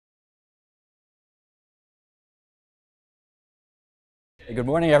Good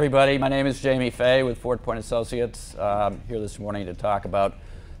morning, everybody. My name is Jamie Fay with Fort Point Associates. Here this morning to talk about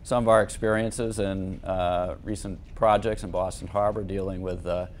some of our experiences in recent projects in Boston Harbor dealing with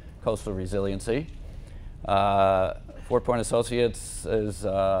coastal resiliency. Fort Point Associates is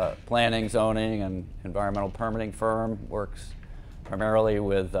a planning, zoning, and environmental permitting firm. Works primarily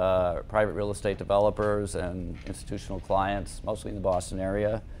with private real estate developers and institutional clients, mostly in the Boston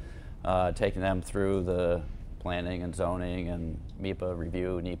area, taking them through the planning and zoning and MEPA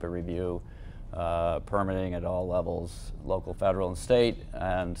review, NEPA review, permitting at all levels, local, federal, and state.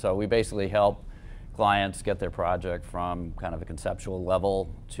 And so we basically help clients get their project from kind of a conceptual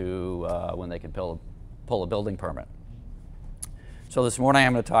level to when they can pull a building permit. So this morning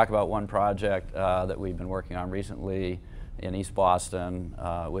I'm going to talk about one project that we've been working on recently in East Boston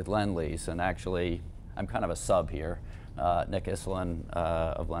with Lendlease. And actually, I'm kind of a sub here. Nick Islin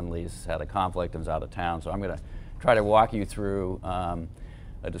of Lendlease had a conflict and was out of town, so I'm going to try to walk you through a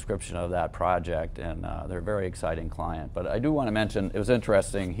description of that project, and they're a very exciting client. But I do want to mention, it was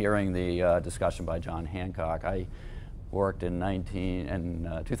interesting hearing the discussion by John Hancock. I worked in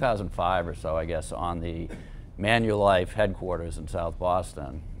 2005 or so, I guess, on the Manulife headquarters in South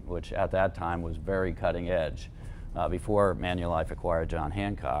Boston, which at that time was very cutting edge, before Manulife acquired John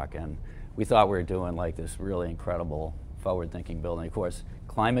Hancock. And we thought we were doing like this really incredible forward-thinking building. Of course,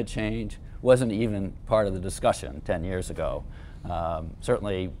 climate change wasn't even part of the discussion 10 years ago.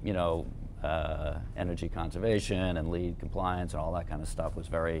 Certainly, you know, energy conservation and LEED compliance and all that kind of stuff was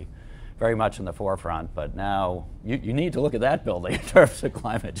very much in the forefront. But now you need to look at that building in terms of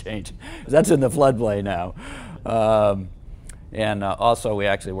climate change. That's in the floodplain now. And also, we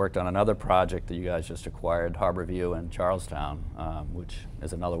actually worked on another project that you guys just acquired, Harborview in Charlestown, which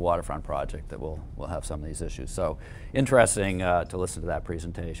is another waterfront project that will have some of these issues. So interesting to listen to that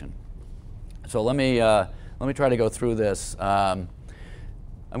presentation. So let me try to go through this. I'm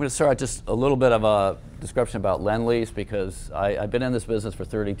going to start just a little bit of a description about Lendlease, because I've been in this business for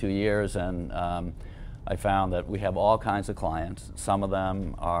 32 years, and I found that we have all kinds of clients. Some of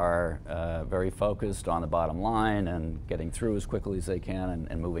them are very focused on the bottom line and getting through as quickly as they can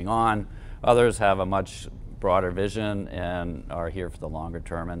and moving on. Others have a much broader vision and are here for the longer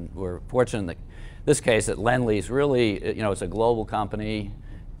term. And we're fortunate that this case at Lendlease, really, you know, it's a global company.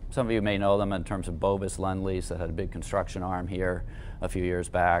 Some of you may know them in terms of Bovis Lendlease, that had a big construction arm here a few years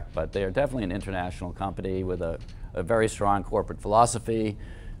back. But they are definitely an international company with a very strong corporate philosophy.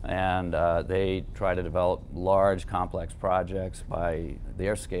 And they try to develop large, complex projects. By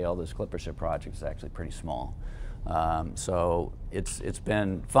their scale, this Clippership project is actually pretty small. So it's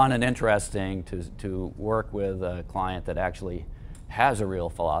been fun and interesting to work with a client that actually has a real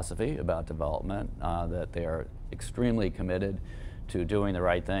philosophy about development, that they are extremely committed to doing the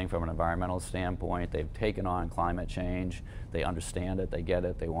right thing from an environmental standpoint. They've taken on climate change. They understand it, they get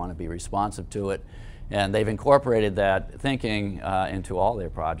it, they want to be responsive to it. And they've incorporated that thinking into all their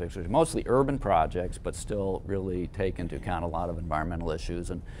projects, which are mostly urban projects, but still really take into account a lot of environmental issues.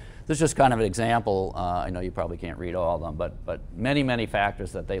 And this is just kind of an example. I know you probably can't read all of them, but many, many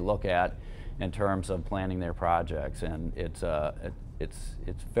factors that they look at in terms of planning their projects. And it's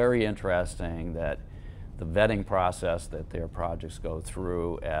very interesting that the vetting process that their projects go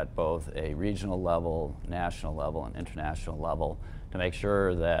through at both a regional level, national level, and international level, to make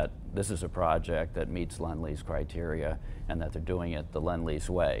sure that this is a project that meets Lendlease criteria and that they're doing it the Lendlease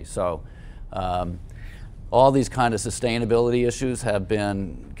way. So all these kind of sustainability issues have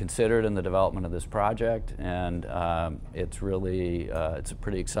been considered in the development of this project, and it's really it's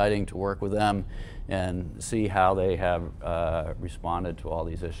pretty exciting to work with them and see how they have responded to all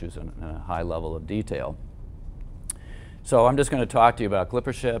these issues in a high level of detail. So I'm just going to talk to you about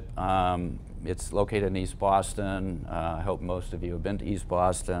Clippership. It's located in East Boston. I hope most of you have been to East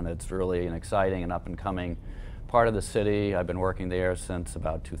Boston. It's really an exciting and up-and-coming part of the city. I've been working there since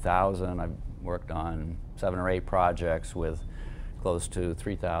about 2000. I've worked on 7 or 8 projects with close to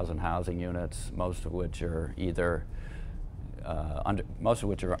 3,000 housing units, most of which are either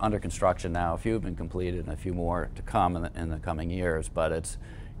under construction now. A few have been completed, and a few more to come in the coming years. But it's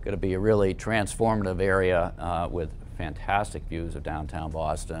going to be a really transformative area with fantastic views of downtown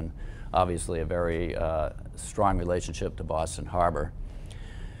Boston. Obviously a very strong relationship to Boston Harbor.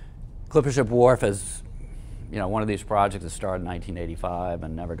 Clippership Wharf is, you know, one of these projects that started in 1985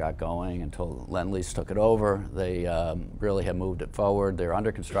 and never got going until Lendlease took it over. They really have moved it forward. They're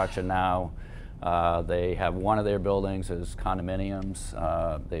under construction now. They have one of their buildings as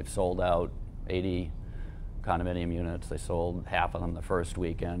condominiums. They've sold out 80 condominium units. They sold half of them the first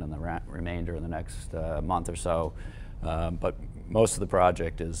weekend and the remainder in the next month or so. But most of the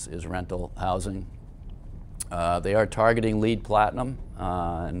project is rental housing. They are targeting LEED Platinum,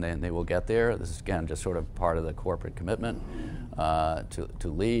 and then they will get there. This is, again, just sort of part of the corporate commitment to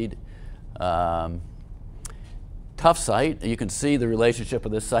LEED. Tough site. You can see the relationship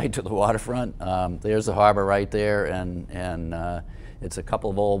of this site to the waterfront. There's the harbor right there, and it's a couple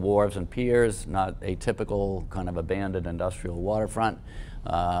of old wharves and piers, not a typical kind of abandoned industrial waterfront.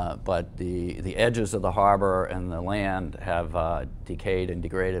 But the edges of the harbor and the land have decayed and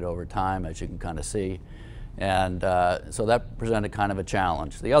degraded over time, as you can kind of see. And so that presented kind of a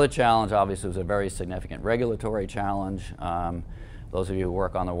challenge. The other challenge, obviously, was a very significant regulatory challenge. Those of you who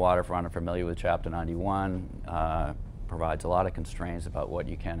work on the waterfront are familiar with Chapter 91. Provides a lot of constraints about what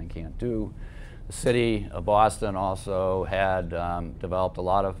you can and can't do. The city of Boston also had developed a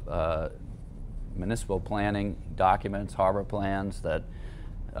lot of municipal planning documents, harbor plans that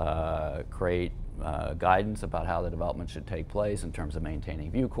create guidance about how the development should take place in terms of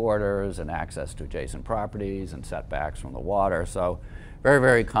maintaining view corridors and access to adjacent properties and setbacks from the water. So very,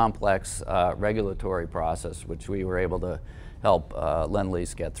 very complex regulatory process, which we were able to help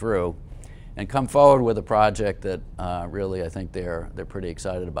Lendlease get through and come forward with a project that really I think they're pretty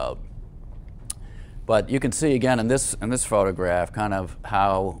excited about. But you can see again in this photograph kind of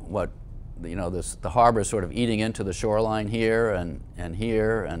how the harbor is sort of eating into the shoreline here and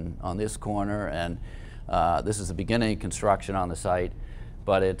here and on this corner, and this is the beginning of construction on the site.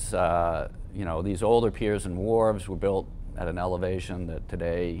 But it's these older piers and wharves were built at an elevation that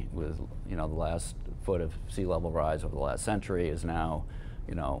today, with the last foot of sea level rise over the last century, is now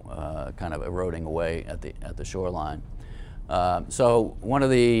kind of eroding away at the shoreline. So one of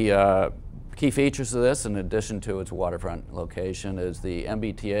the key features of this, in addition to its waterfront location, is the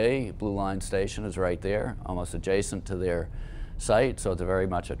MBTA Blue Line station is right there, almost adjacent to their site. So it's very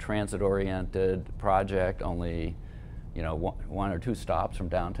much a transit-oriented project, only one or two stops from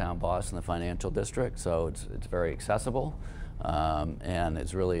downtown Boston, the financial district. So it's very accessible, and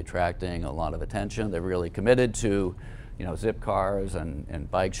it's really attracting a lot of attention. They're really committed to zip cars and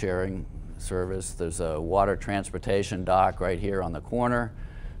bike sharing service. There's a water transportation dock right here on the corner.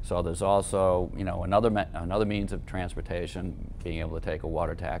 So there's also another means of transportation, being able to take a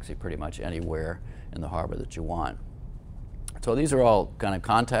water taxi pretty much anywhere in the harbor that you want. So these are all kind of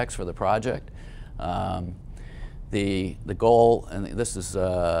context for the project. The goal, and this is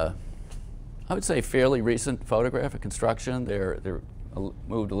I would say fairly recent photograph of construction. They're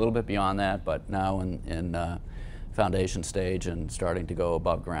moved a little bit beyond that, but now in foundation stage and starting to go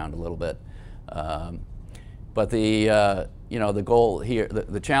above ground a little bit. But the goal here,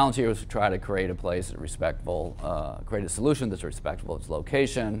 the challenge here was to try to create a place that's respectful, create a solution that's respectful of its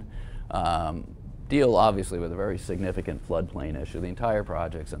location, deal obviously with a very significant floodplain issue. The entire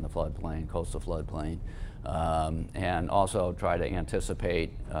project's in the floodplain, coastal floodplain, and also try to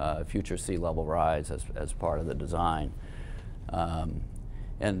anticipate future sea level rise as part of the design.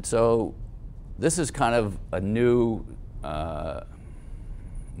 And so this is kind of a new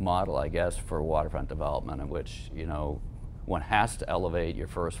model, I guess, for waterfront development, in which one has to elevate your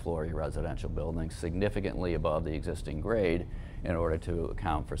first floor of your residential building significantly above the existing grade in order to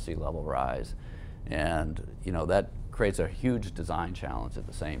account for sea level rise. And that creates a huge design challenge at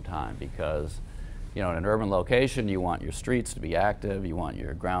the same time, because in an urban location you want your streets to be active, you want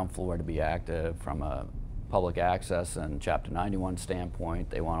your ground floor to be active from a public access and Chapter 91 standpoint.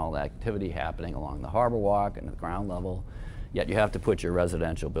 They want all the activity happening along the harbor walk and the ground level, yet you have to put your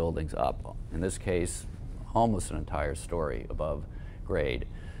residential buildings up. In this case, almost an entire story above grade.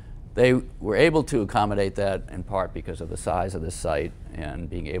 They were able to accommodate that in part because of the size of this site and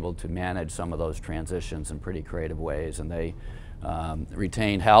being able to manage some of those transitions in pretty creative ways. And they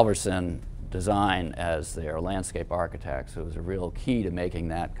retained Halverson Design as their landscape architect, so it was a real key to making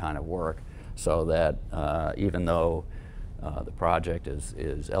that kind of work, so that even though the project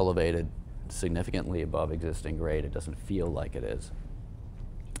is elevated significantly above existing grade, it doesn't feel like it is.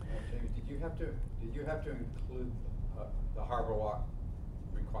 James, did you have to include the harbor walk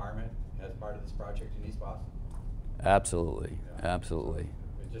requirement as part of this project in East Boston? Absolutely, yeah. Absolutely.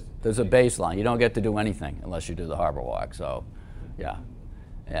 There's a baseline. You don't get to do anything unless you do the harbor walk. So, yeah.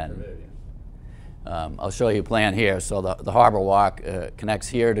 And I'll show you a plan here. So the harbor walk connects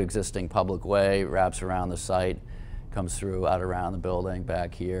here to existing public way, wraps around the site, comes through out around the building,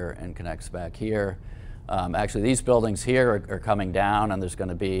 back here, and connects back here. Actually, these buildings here are coming down, and there's going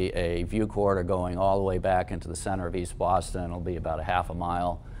to be a view corridor going all the way back into the center of East Boston. It'll be about a half a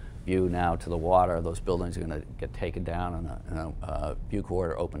mile view now to the water. Those buildings are going to get taken down and a view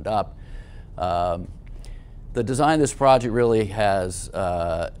corridor opened up. The design of this project really has,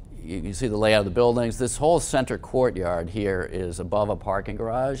 you can see the layout of the buildings. This whole center courtyard here is above a parking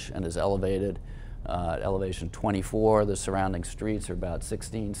garage and is elevated At elevation 24, the surrounding streets are about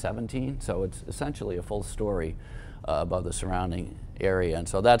 16, 17, so it's essentially a full story above the surrounding area. And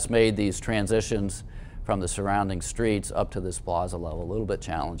so that's made these transitions from the surrounding streets up to this plaza level a little bit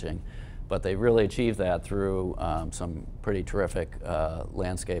challenging. But they really achieved that through some pretty terrific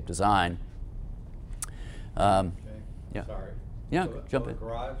landscape design. Okay. Yeah. Sorry. Yeah, So jump the in.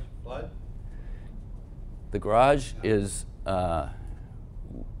 garage flood? The garage is,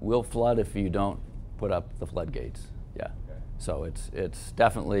 will flood if you don't put up the floodgates, yeah. Okay. So it's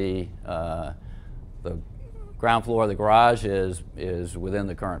definitely, the ground floor of the garage is within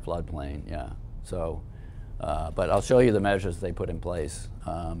the current floodplain, yeah. So, but I'll show you the measures they put in place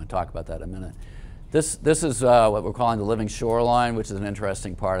and talk about that in a minute. This is what we're calling the living shoreline, which is an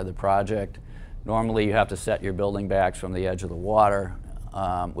interesting part of the project. Normally you have to set your building backs from the edge of the water,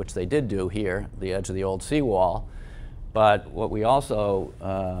 which they did do here, the edge of the old seawall. But what we also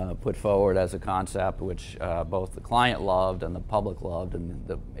put forward as a concept, which both the client loved and the public loved and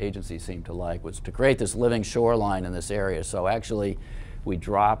the agency seemed to like, was to create this living shoreline in this area. So actually we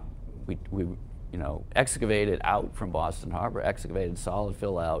excavated out from Boston Harbor, excavated solid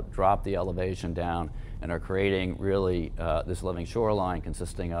fill out, dropped the elevation down, and are creating really this living shoreline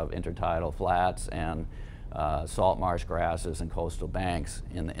consisting of intertidal flats and salt marsh grasses and coastal banks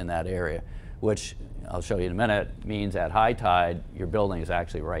in that area, which I'll show you in a minute means at high tide your building is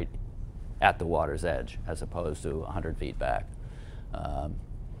actually right at the water's edge as opposed to 100 feet back.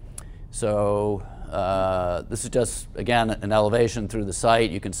 This is just, again, an elevation through the site.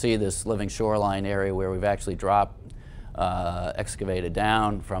 You can see this living shoreline area where we've actually dropped, excavated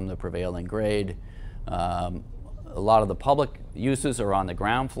down from the prevailing grade. A lot of the public uses are on the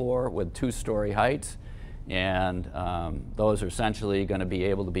ground floor with 2-story heights, and those are essentially going to be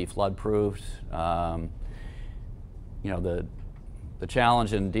able to be flood-proofed. The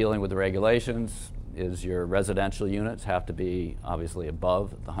challenge in dealing with the regulations is your residential units have to be obviously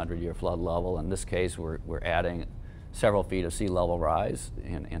above the 100-year flood level. In this case, we're adding several feet of sea level rise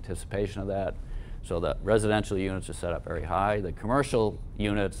in anticipation of that. So the residential units are set up very high. The commercial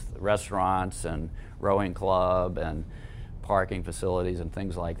units, restaurants and rowing club and parking facilities and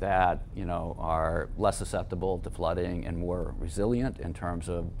things like that, are less susceptible to flooding and more resilient in terms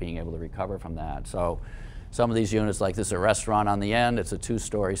of being able to recover from that. So some of these units, like this is a restaurant on the end, it's a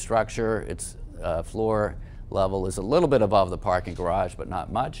 2-story structure. Its floor level is a little bit above the parking garage, but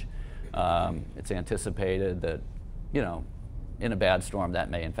not much. It's anticipated that, in a bad storm that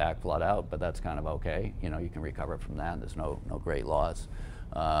may in fact flood out, but that's kind of okay. You can recover from that. There's no great loss.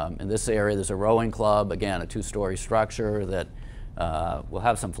 In this area, there's a rowing club, again, a 2-story structure that will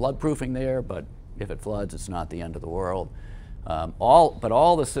have some flood proofing there, but if it floods, it's not the end of the world. But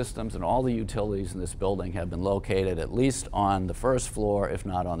all the systems and all the utilities in this building have been located at least on the first floor, if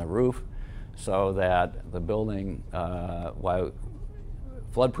not on the roof, so that the building, while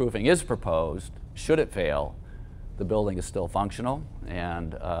flood proofing is proposed, should it fail, the building is still functional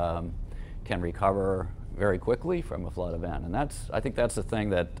and can recover very quickly from a flood event. And I think that's the thing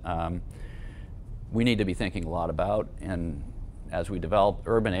that we need to be thinking a lot about. And as we develop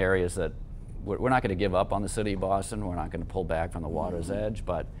urban areas, that we're not going to give up on the city of Boston. We're not going to pull back from the water's edge,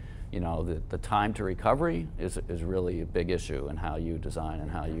 but the time to recovery is really a big issue in how you design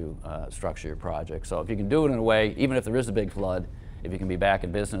and how you structure your project. So if you can do it in a way, even if there is a big flood, if you can be back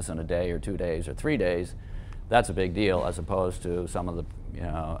in business in a day or 2 days or 3 days, that's a big deal, as opposed to some of the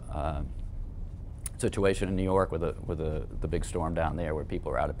situation in New York with the big storm down there where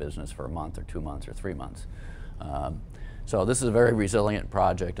people are out of business for a month or 2 months or 3 months. So this is a very resilient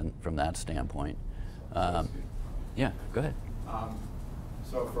project from that standpoint. Yeah, go ahead.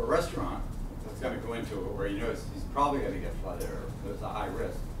 So for a restaurant that's going to go into it where he's probably going to get flooded or there's a high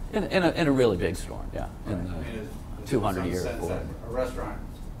risk. In a really big storm, yeah. Right. In the 200-year flood. A restaurant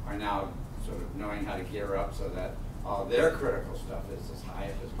are now sort of knowing how to gear up so that all their critical stuff is as high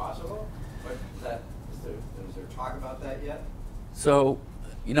up as possible. But is there talk about that yet? So,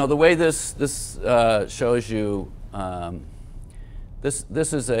 the way this shows you,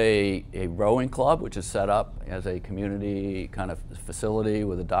 this is a rowing club which is set up as a community kind of facility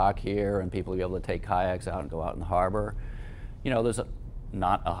with a dock here, and people will be able to take kayaks out and go out in the harbor. There's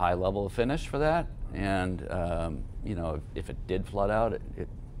not a high level of finish for that, and if it did flood out,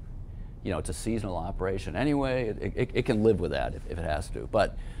 it's a seasonal operation anyway. It can live with that if it has to.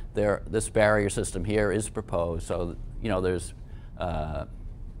 But this barrier system here is proposed, so there's I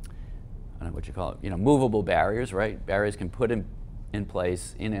don't know what you call it, movable barriers, right? Barriers can put in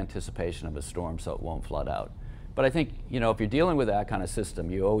place in anticipation of a storm so it won't flood out. But I think, if you're dealing with that kind of system,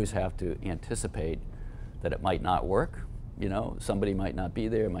 you always have to anticipate that it might not work, you know, somebody might not be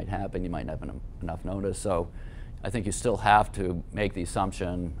there, it might happen, you might not have enough notice. So I think you still have to make the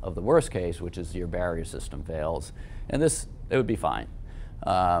assumption of the worst case, which is your barrier system fails. And it would be fine.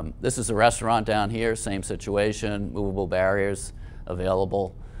 This is a restaurant down here, same situation, movable barriers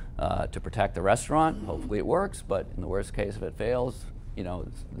available to protect the restaurant. Hopefully it works, but in the worst case, if it fails, you know,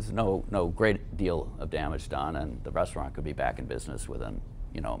 there's no great deal of damage done, and the restaurant could be back in business within,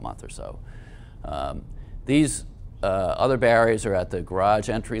 you know, a month or so. These other barriers are at the garage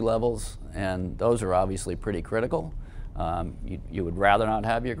entry levels, and those are obviously pretty critical. You would rather not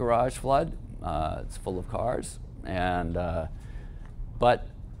have your garage flood. It's full of cars, and but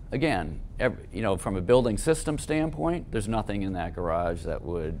again, you know, from a building system standpoint, there's nothing in that garage that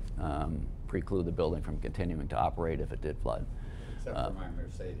would preclude the building from continuing to operate if it did flood. Except for my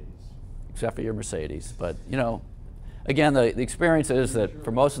Mercedes. Except for your Mercedes. But, you know, again, the experience is that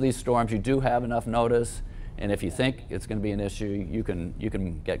for most of these storms, you do have enough notice, and if you think it's going to be an issue, you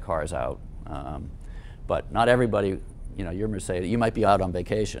can get cars out. But not everybody, you know, your Mercedes, you might be out on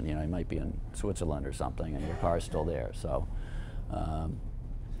vacation, you know, you might be in Switzerland or something, and your car's still there. So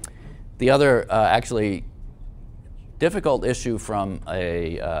the other actually difficult issue from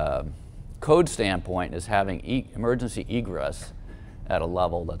a code standpoint is having emergency egress at a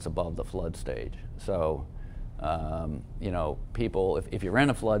level that's above the flood stage. So, you know, people, if you're in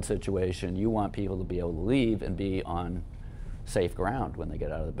a flood situation, you want people to be able to leave and be on safe ground when they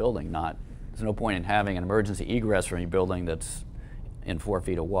get out of the building. There's no point in having an emergency egress from your building that's in 4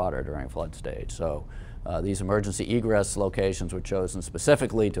 feet of water during a flood stage. So these emergency egress locations were chosen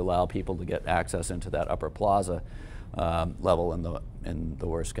specifically to allow people to get access into that upper plaza level in the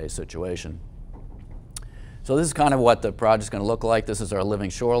worst case situation. So this is kind of what the project's going to look like. This is our living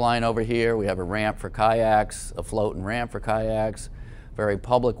shoreline over here. We have a ramp for kayaks, a floating ramp for kayaks, very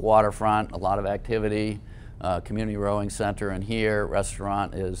public waterfront, a lot of activity, community rowing center in here,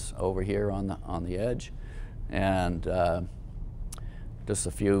 restaurant is over here on the edge, and just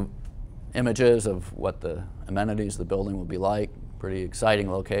a few images of what the amenities of the building will be like. Pretty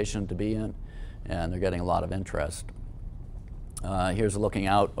exciting location to be in, and they're getting a lot of interest. Here's looking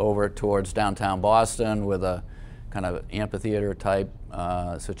out over towards downtown Boston with a kind of amphitheater type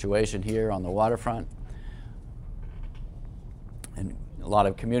situation here on the waterfront. And a lot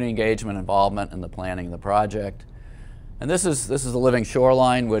of community engagement involvement in the planning of the project. And this is a living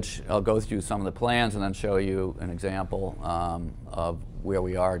shoreline, which I'll go through some of the plans and then show you an example of where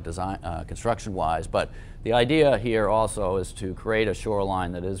we are construction-wise. But the idea here also is to create a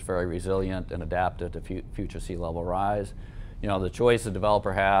shoreline that is very resilient and adapted to future sea level rise. You know, the choice the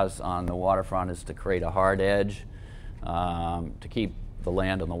developer has on the waterfront is to create a hard edge to keep the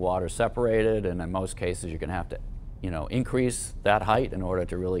land and the water separated, and in most cases you're going to have to, you know, increase that height in order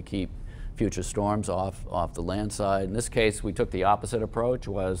to really keep future storms off the land side. In this case, we took the opposite approach,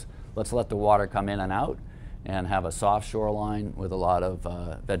 was let's let the water come in and out and have a soft shoreline with a lot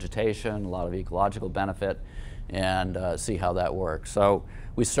of vegetation, a lot of ecological benefit, and see how that works. So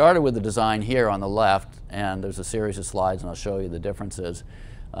we started with the design here on the left, and there's a series of slides, and I'll show you the differences.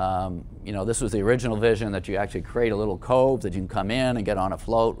 You know, this was the original vision, that you actually create a little cove that you can come in and get on a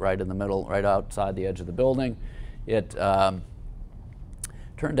float right in the middle, right outside the edge of the building. It turned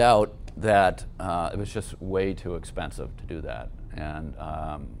out that it was just way too expensive to do that, and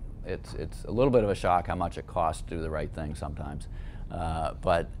it's a little bit of a shock how much it costs to do the right thing sometimes.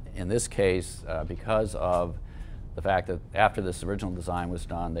 But in this case, because of the fact that after this original design was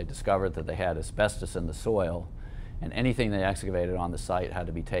done, they discovered that they had asbestos in the soil, and anything they excavated on the site had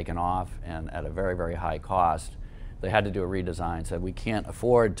to be taken off, and at a very, very high cost. They had to do a redesign, said we can't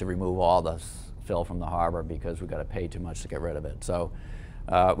afford to remove all the fill from the harbor because we've got to pay too much to get rid of it. So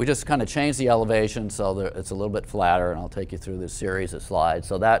we just kind of changed the elevation so that it's a little bit flatter, and I'll take you through this series of slides.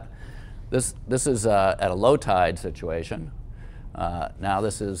 So this is at a low tide situation. Now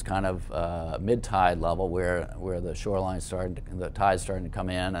this is kind of mid-tide level where the shoreline's the tide's starting to come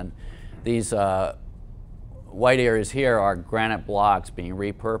in, and these white areas here are granite blocks being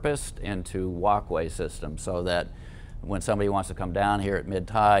repurposed into walkway systems, so that when somebody wants to come down here at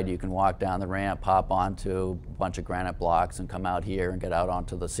mid-tide, you can walk down the ramp, pop onto a bunch of granite blocks, and come out here and get out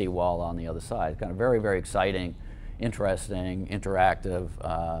onto the seawall on the other side. Kind of very, very exciting, interesting, interactive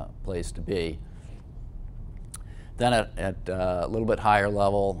place to be. Then at a little bit higher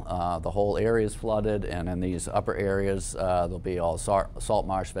level, the whole area is flooded, and in these upper areas, there'll be all salt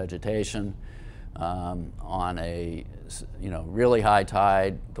marsh vegetation. On a really high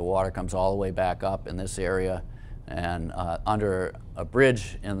tide, the water comes all the way back up in this area, and under a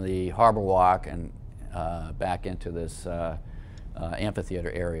bridge in the harbor walk and back into this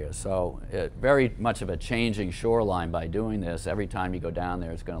amphitheater area. So very much of a changing shoreline by doing this. Every time you go down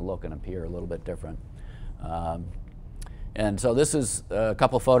there, it's going to look and appear a little bit different. And so this is a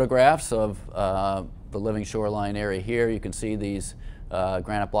couple photographs of the living shoreline area here. You can see these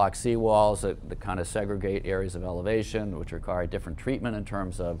granite block seawalls that kind of segregate areas of elevation, which require different treatment in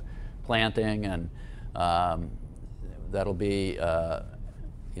terms of planting, and that'll be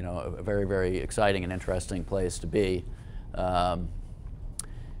you know, a very, very exciting and interesting place to be. So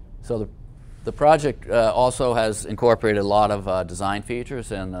the project also has incorporated a lot of design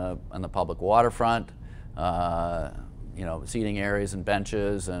features in the public waterfront. You know, seating areas and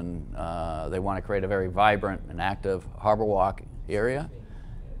benches, and they want to create a very vibrant and active harbor walk area.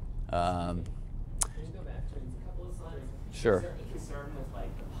 Can you go back to a couple of slides? Sure. Is there any concern with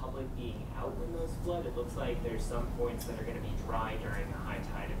like the public being out when those flood? It looks like there's some points that are going to be dry during a high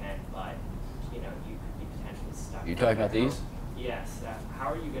tide event, but you know, you could be potentially stuck. You talking about these? Yes.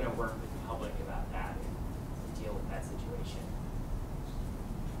 How are you going to work with the public about that and deal with that situation?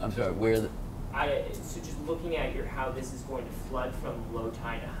 I'm sorry, where? So just looking at how this is going to flood from low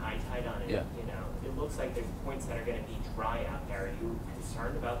tide to high tide on it, Yeah. you know, it looks like there's points that are going to be dry out there. Are you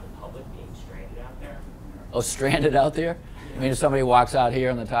concerned about the public being stranded out there? Oh, stranded out there? I mean, if somebody walks out here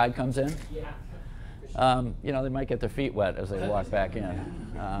and the tide comes in? Yeah. You know, they might get their feet wet as they walk back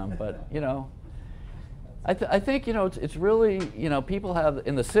in. But, you know, I think, you know, it's really, you know, people have,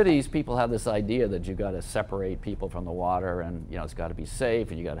 in the cities, people have this idea that you've got to separate people from the water, and, you know, it's got to be safe,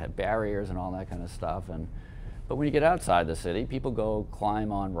 and you got to have barriers and all that kind of stuff. But when you get outside the city, people go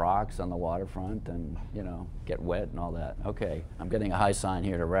climb on rocks on the waterfront and, you know, get wet and all that. Okay, I'm getting a high sign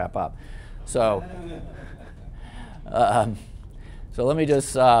here to wrap up. So, so let me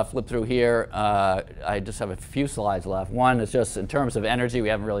just flip through here. I just have a few slides left. One is just in terms of energy. We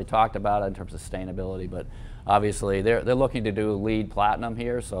haven't really talked about it in terms of sustainability, but obviously they're looking to do LEED Platinum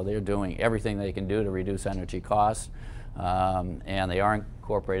here, so they're doing everything they can do to reduce energy costs. And they are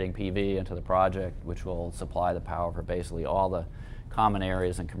incorporating PV into the project, which will supply the power for basically all the common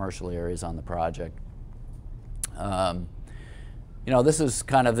areas and commercial areas on the project. You know, this is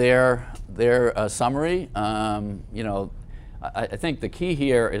kind of their summary. You know, I think the key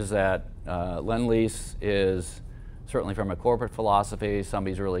here is that Lendlease is, certainly from a corporate philosophy,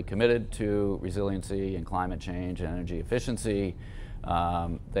 somebody's really committed to resiliency and climate change and energy efficiency.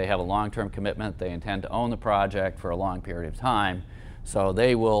 They have a long-term commitment. They intend to own the project for a long period of time. So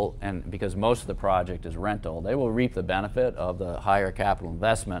they will, and because most of the project is rental, they will reap the benefit of the higher capital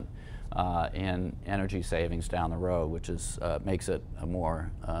investment in energy savings down the road, which is, makes it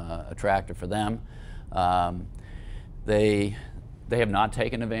more attractive for them. They have not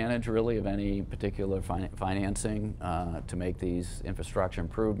taken advantage really of any particular financing to make these infrastructure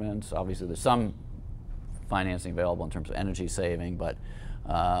improvements. Obviously there's some financing available in terms of energy saving, but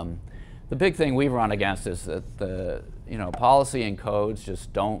the big thing we've run against is that the policy and codes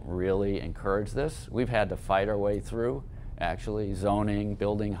just don't really encourage this. We've had to fight our way through actually zoning,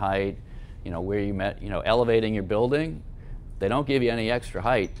 building height, where you met, elevating your building. They don't give you any extra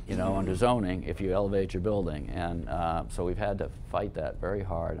height, under zoning if you elevate your building. And so we've had to fight that very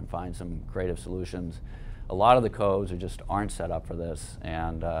hard and find some creative solutions. A lot of the codes just aren't set up for this.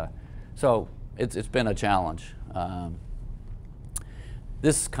 And so it's been a challenge.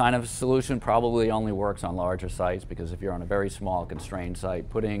 This kind of solution probably only works on larger sites, because if you're on a very small constrained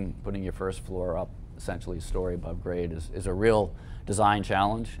site, putting your first floor up essentially a story above grade is a real design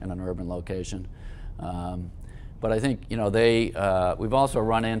challenge in an urban location. But I think we've also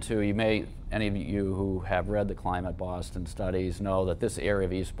run into, any of you who have read the Climate Boston studies know that this area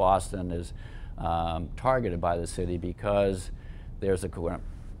of East Boston is targeted by the city because there's a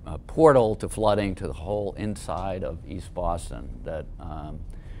portal to flooding to the whole inside of East Boston. That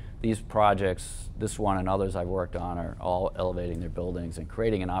these projects, this one and others I've worked on, are all elevating their buildings and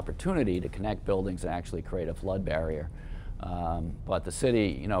creating an opportunity to connect buildings and actually create a flood barrier. But the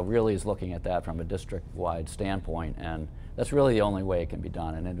city, really is looking at that from a district-wide standpoint, and that's really the only way it can be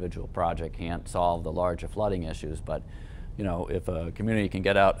done. An individual project can't solve the larger flooding issues, but if a community can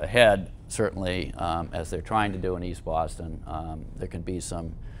get out ahead, certainly, as they're trying to do in East Boston, there can be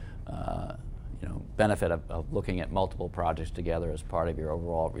some benefit of looking at multiple projects together as part of your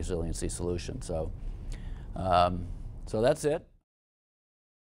overall resiliency solution. So, so that's it.